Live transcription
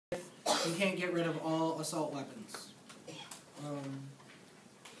You can't get rid of all assault weapons.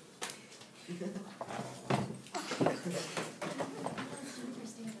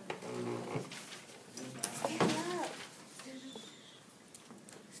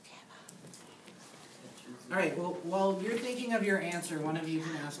 All right, well, while you're thinking of your answer, one of you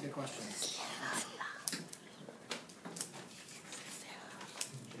can ask a question.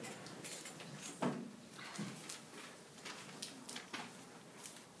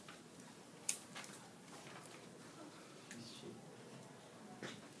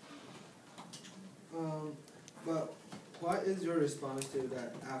 But what is your response to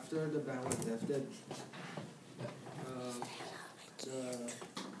that after the ban was lifted?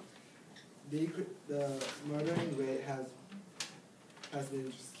 The murdering rate has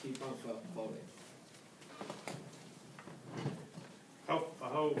been just keep on falling.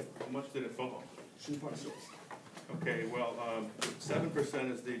 How much did it fall? 2.6. Okay, well,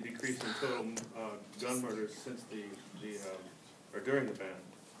 7% is the decrease in total gun murders since or during the ban.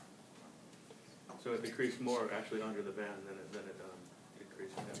 So it decreased more actually under the ban than it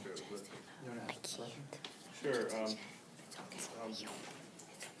decreased after it was lifted. You want to ask a question? Sure.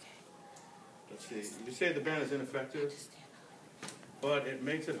 Let's see. You say the ban is ineffective, but it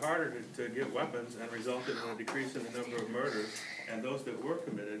makes it harder to get weapons and resulted in a decrease in the number of murders, and those that were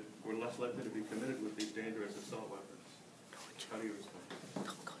committed were less likely to be committed with these dangerous assault weapons. How do you respond?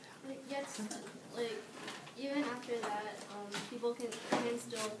 Yes, even after that, people can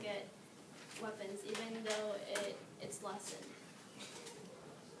still get weapons, even though it's lessened.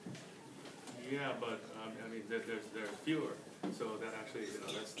 Yeah, but I mean, there's fewer, so that actually,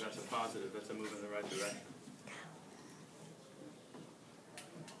 that's a positive. That's a move in the right direction.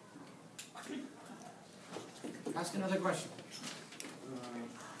 Ask another question.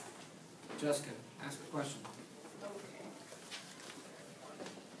 Jessica, ask a question. Okay.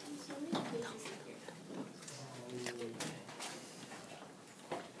 So many places here.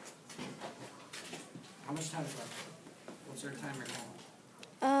 How much time is left? What's our timer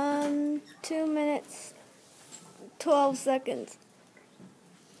going? 2 minutes, 12 seconds.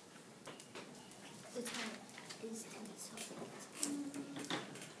 The time is 10 seconds.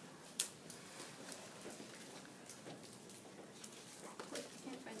 Wait, I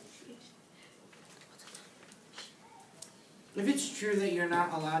can't find the speech. If it's true that you're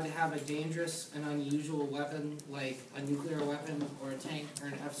not allowed to have a dangerous and unusual weapon like a nuclear weapon or a tank or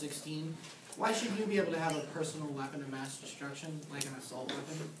an F-16, why should you be able to have a personal weapon of mass destruction like an assault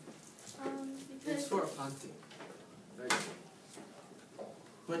weapon? It's for hunting. Right?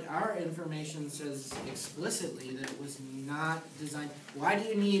 But our information says explicitly that it was not designed. Why do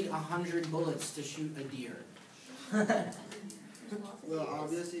you need 100 bullets to shoot a deer? Well,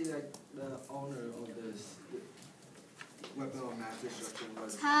 obviously, like the owner of this weapon of mass destruction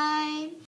was. Time.